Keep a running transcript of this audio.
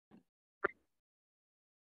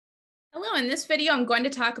Hello, in this video, I'm going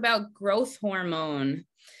to talk about growth hormone.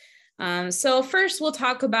 So first we'll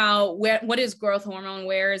talk about what is growth hormone,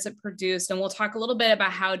 where is it produced, and we'll talk a little bit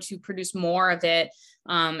about how to produce more of it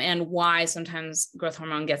and why sometimes growth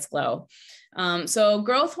hormone gets low. So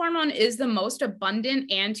growth hormone is the most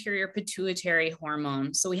abundant anterior pituitary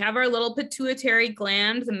hormone. So we have our little pituitary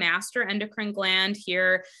gland, the master endocrine gland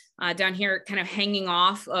here, down here kind of hanging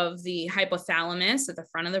off of the hypothalamus at the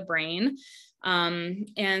front of the brain.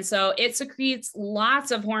 And so it secretes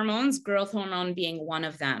lots of hormones, growth hormone being one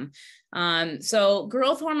of them. So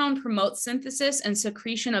growth hormone promotes synthesis and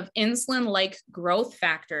secretion of insulin-like growth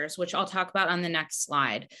factors, which I'll talk about on the next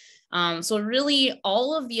slide. So really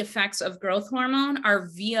all of the effects of growth hormone are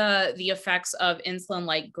via the effects of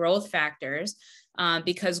insulin-like growth factors,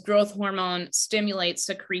 because growth hormone stimulates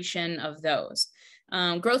secretion of those.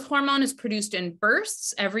 Growth hormone is produced in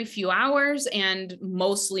bursts every few hours and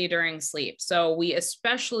mostly during sleep. So we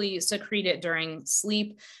especially secrete it during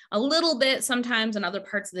sleep, a little bit sometimes in other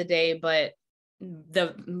parts of the day, but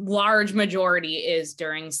the large majority is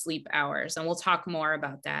during sleep hours. And we'll talk more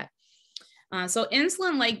about that. So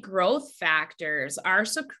insulin-like growth factors are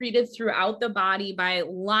secreted throughout the body by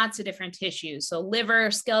lots of different tissues. So liver,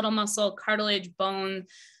 skeletal muscle, cartilage, bone,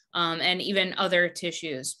 and even other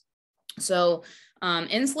tissues. So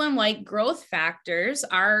insulin-like growth factors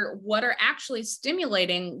are what are actually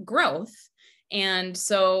stimulating growth. And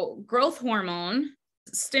so growth hormone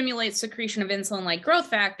stimulates secretion of insulin-like growth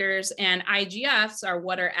factors, and IGFs are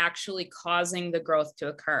what are actually causing the growth to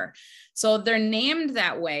occur. So they're named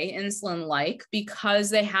that way, insulin-like,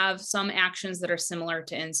 because they have some actions that are similar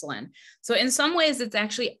to insulin. So in some ways, it's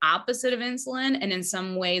actually opposite of insulin, and in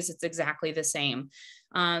some ways, it's exactly the same.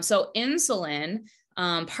 So insulin,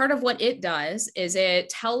 part of what it does is it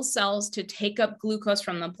tells cells to take up glucose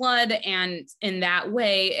from the blood, and in that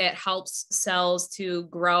way, it helps cells to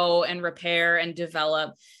grow and repair and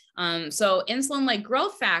develop. So insulin-like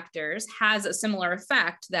growth factors has a similar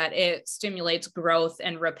effect, that it stimulates growth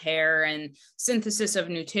and repair and synthesis of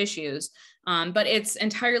new tissues. But it's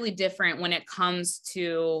entirely different when it comes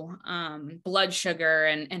to blood sugar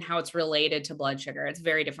and how it's related to blood sugar. It's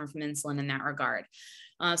very different from insulin in that regard.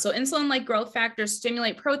 So insulin-like growth factors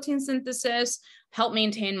stimulate protein synthesis, help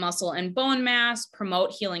maintain muscle and bone mass,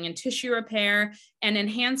 promote healing and tissue repair, and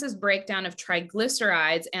enhances breakdown of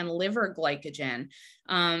triglycerides and liver glycogen.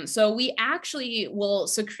 So we actually will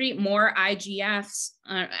secrete more IGFs,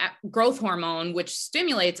 growth hormone, which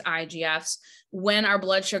stimulates IGFs when our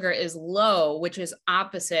blood sugar is low, which is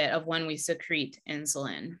opposite of when we secrete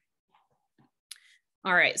insulin.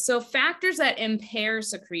 All right, so factors that impair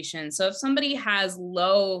secretion. So if somebody has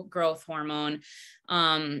low growth hormone,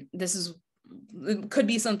 could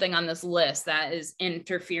be something on this list that is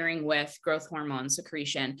interfering with growth hormone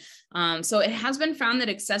secretion. So it has been found that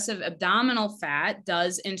excessive abdominal fat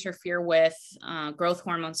does interfere with growth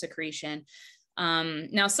hormone secretion.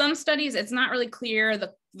 Now, some studies, it's not really clear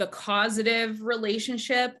the causative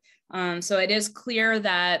relationship. So it is clear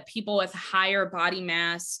that people with higher body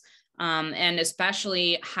mass, and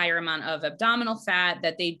especially higher amount of abdominal fat,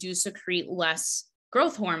 that they do secrete less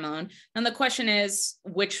growth hormone. And the question is,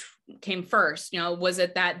 which came first? Was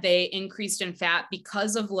it that they increased in fat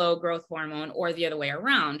because of low growth hormone, or the other way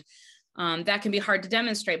around? That can be hard to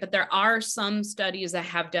demonstrate, but there are some studies that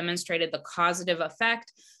have demonstrated the causative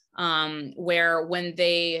effect, where when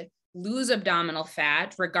they lose abdominal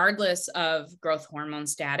fat, regardless of growth hormone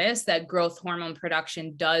status, that growth hormone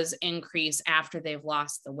production does increase after they've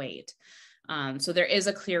lost the weight. So there is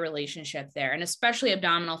a clear relationship there, and especially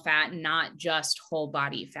abdominal fat, not just whole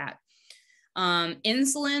body fat.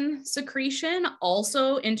 Insulin secretion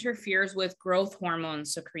also interferes with growth hormone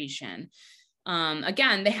secretion.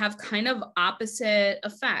 Again, they have kind of opposite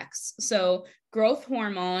effects. So growth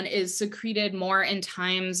hormone is secreted more in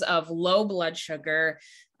times of low blood sugar,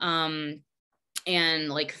 and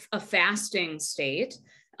like a fasting state.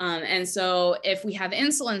 And so if we have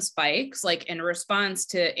insulin spikes, like in response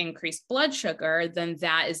to increased blood sugar, then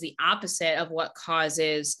that is the opposite of what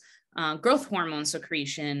causes growth hormone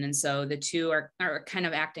secretion. And so the two are kind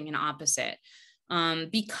of acting in opposite.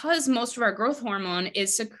 Because most of our growth hormone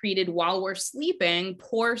is secreted while we're sleeping,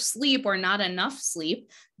 poor sleep or not enough sleep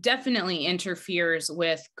definitely interferes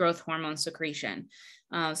with growth hormone secretion.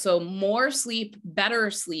 So more sleep,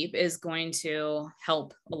 better sleep is going to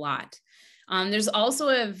help a lot. There's also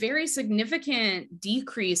a very significant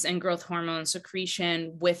decrease in growth hormone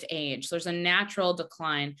secretion with age. There's a natural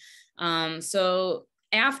decline. So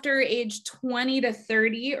after age 20 to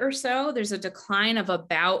 30 or so, there's a decline of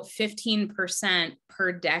about 15%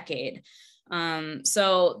 per decade.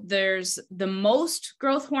 So there's the most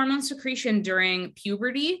growth hormone secretion during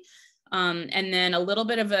puberty, And then a little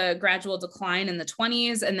bit of a gradual decline in the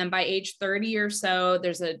 20s. And then by age 30 or so,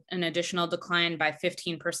 there's an additional decline by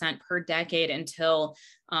 15% per decade until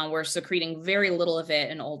we're secreting very little of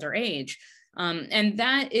it in older age. And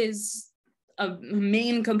that is a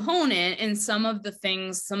main component in some of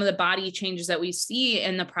the body changes that we see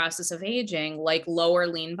in the process of aging, like lower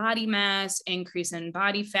lean body mass, increase in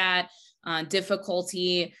body fat,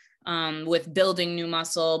 difficulty with building new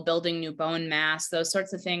muscle, building new bone mass, those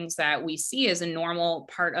sorts of things that we see as a normal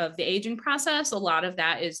part of the aging process. A lot of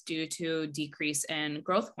that is due to decrease in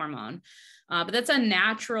growth hormone. But that's a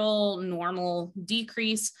natural, normal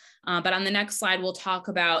decrease. But on the next slide, we'll talk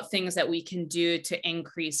about things that we can do to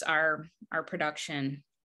increase our production.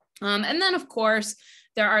 And then, of course,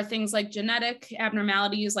 there are things like genetic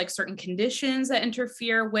abnormalities, like certain conditions that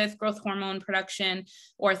interfere with growth hormone production,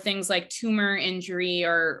 or things like tumor injury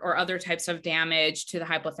or other types of damage to the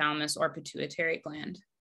hypothalamus or pituitary gland.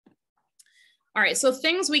 All right, so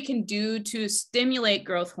things we can do to stimulate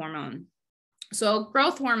growth hormone. So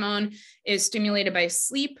growth hormone is stimulated by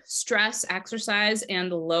sleep, stress, exercise, and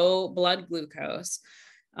low blood glucose.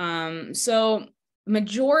 So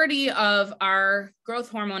majority of our growth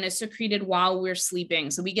hormone is secreted while we're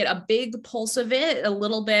sleeping. So we get a big pulse of it a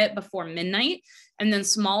little bit before midnight, and then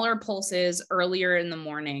smaller pulses earlier in the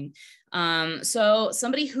morning. So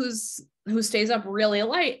somebody who stays up really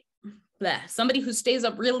late,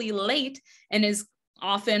 and is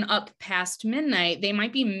often up past midnight, they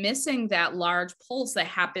might be missing that large pulse that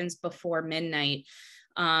happens before midnight.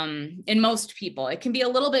 In most people, it can be a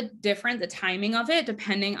little bit different, the timing of it,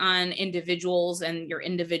 depending on individuals and your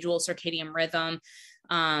individual circadian rhythm.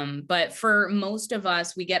 But for most of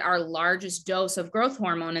us, we get our largest dose of growth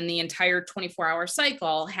hormone in the entire 24-hour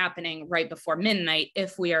cycle happening right before midnight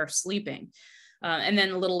if we are sleeping, and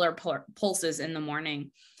then littler pulses in the morning.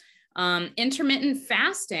 Intermittent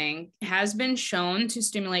fasting has been shown to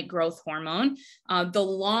stimulate growth hormone. The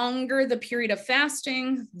longer the period of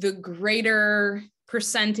fasting, the greater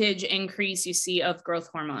percentage increase you see of growth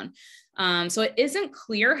hormone. So it isn't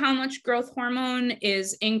clear how much growth hormone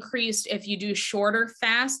is increased if you do shorter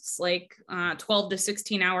fasts, like 12 to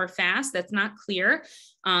 16 hour fast. That's not clear.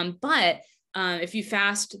 But if you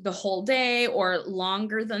fast the whole day or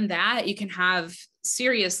longer than that, you can have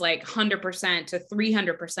serious, like 100% to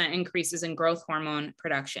 300% increases in growth hormone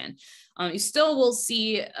production. You still will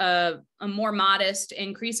see a more modest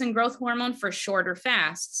increase in growth hormone for shorter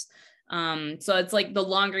fasts. So it's like the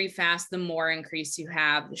longer you fast, the more increase you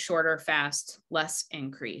have. The shorter fast, less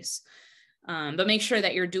increase. But make sure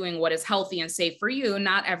that you're doing what is healthy and safe for you.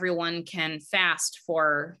 Not everyone can fast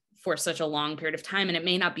for such a long period of time, and it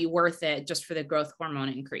may not be worth it just for the growth hormone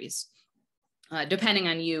increase, depending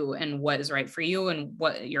on you and what is right for you and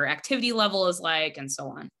what your activity level is like, and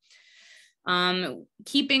so on.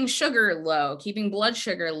 Keeping sugar low, keeping blood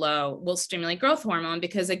sugar low will stimulate growth hormone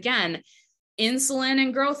because, again, insulin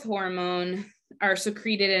and growth hormone are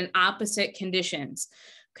secreted in opposite conditions.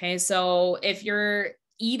 Okay, so if you're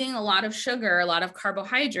eating a lot of sugar, a lot of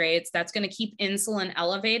carbohydrates, that's going to keep insulin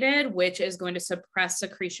elevated, which is going to suppress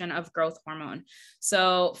secretion of growth hormone.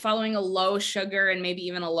 So following a low sugar and maybe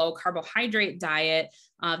even a low carbohydrate diet,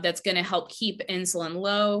 that's going to help keep insulin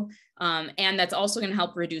low. And that's also going to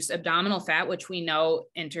help reduce abdominal fat, which we know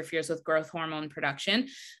interferes with growth hormone production.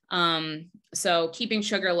 So keeping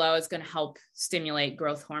sugar low is going to help stimulate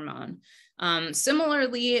growth hormone.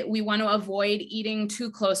 Similarly, we want to avoid eating too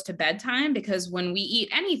close to bedtime, because when we eat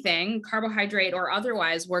anything, carbohydrate or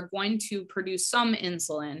otherwise, we're going to produce some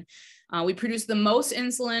insulin. We produce the most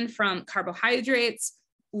insulin from carbohydrates,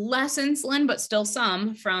 less insulin, but still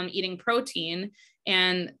some from eating protein,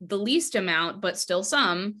 and the least amount, but still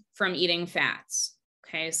some from eating fats.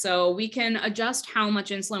 Okay, so we can adjust how much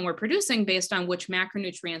insulin we're producing based on which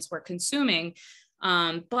macronutrients we're consuming,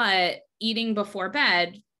 but eating before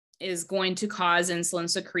bed is going to cause insulin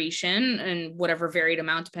secretion in whatever varied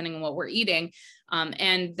amount, depending on what we're eating.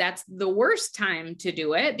 And that's the worst time to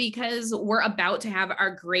do it because we're about to have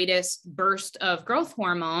our greatest burst of growth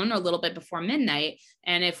hormone a little bit before midnight.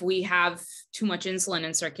 And if we have too much insulin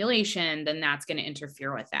in circulation, then that's going to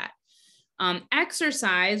interfere with that.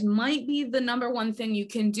 Exercise might be the number one thing you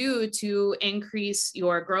can do to increase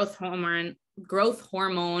your growth hormone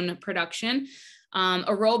production.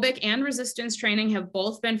 Aerobic and resistance training have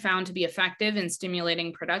both been found to be effective in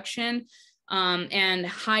stimulating production, and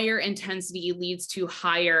higher intensity leads to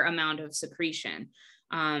higher amount of secretion.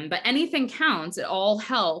 But anything counts, it all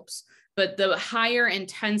helps, but the higher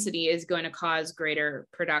intensity is going to cause greater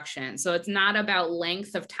production. So it's not about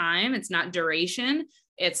length of time, it's not duration,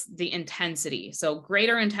 it's the intensity. So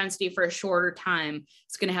greater intensity for a shorter time,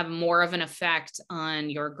 it's going to have more of an effect on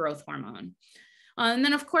your growth hormone. And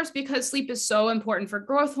then, of course, because sleep is so important for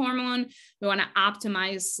growth hormone, we want to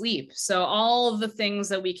optimize sleep. So all of the things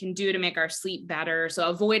that we can do to make our sleep better. So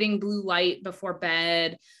avoiding blue light before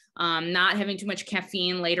bed, not having too much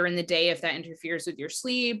caffeine later in the day if that interferes with your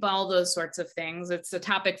sleep, all those sorts of things. It's a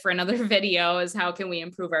topic for another video, is how can we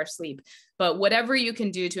improve our sleep? But whatever you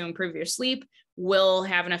can do to improve your sleep will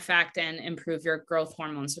have an effect and improve your growth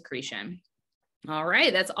hormone secretion. All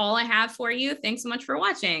right, that's all I have for you. Thanks so much for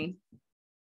watching.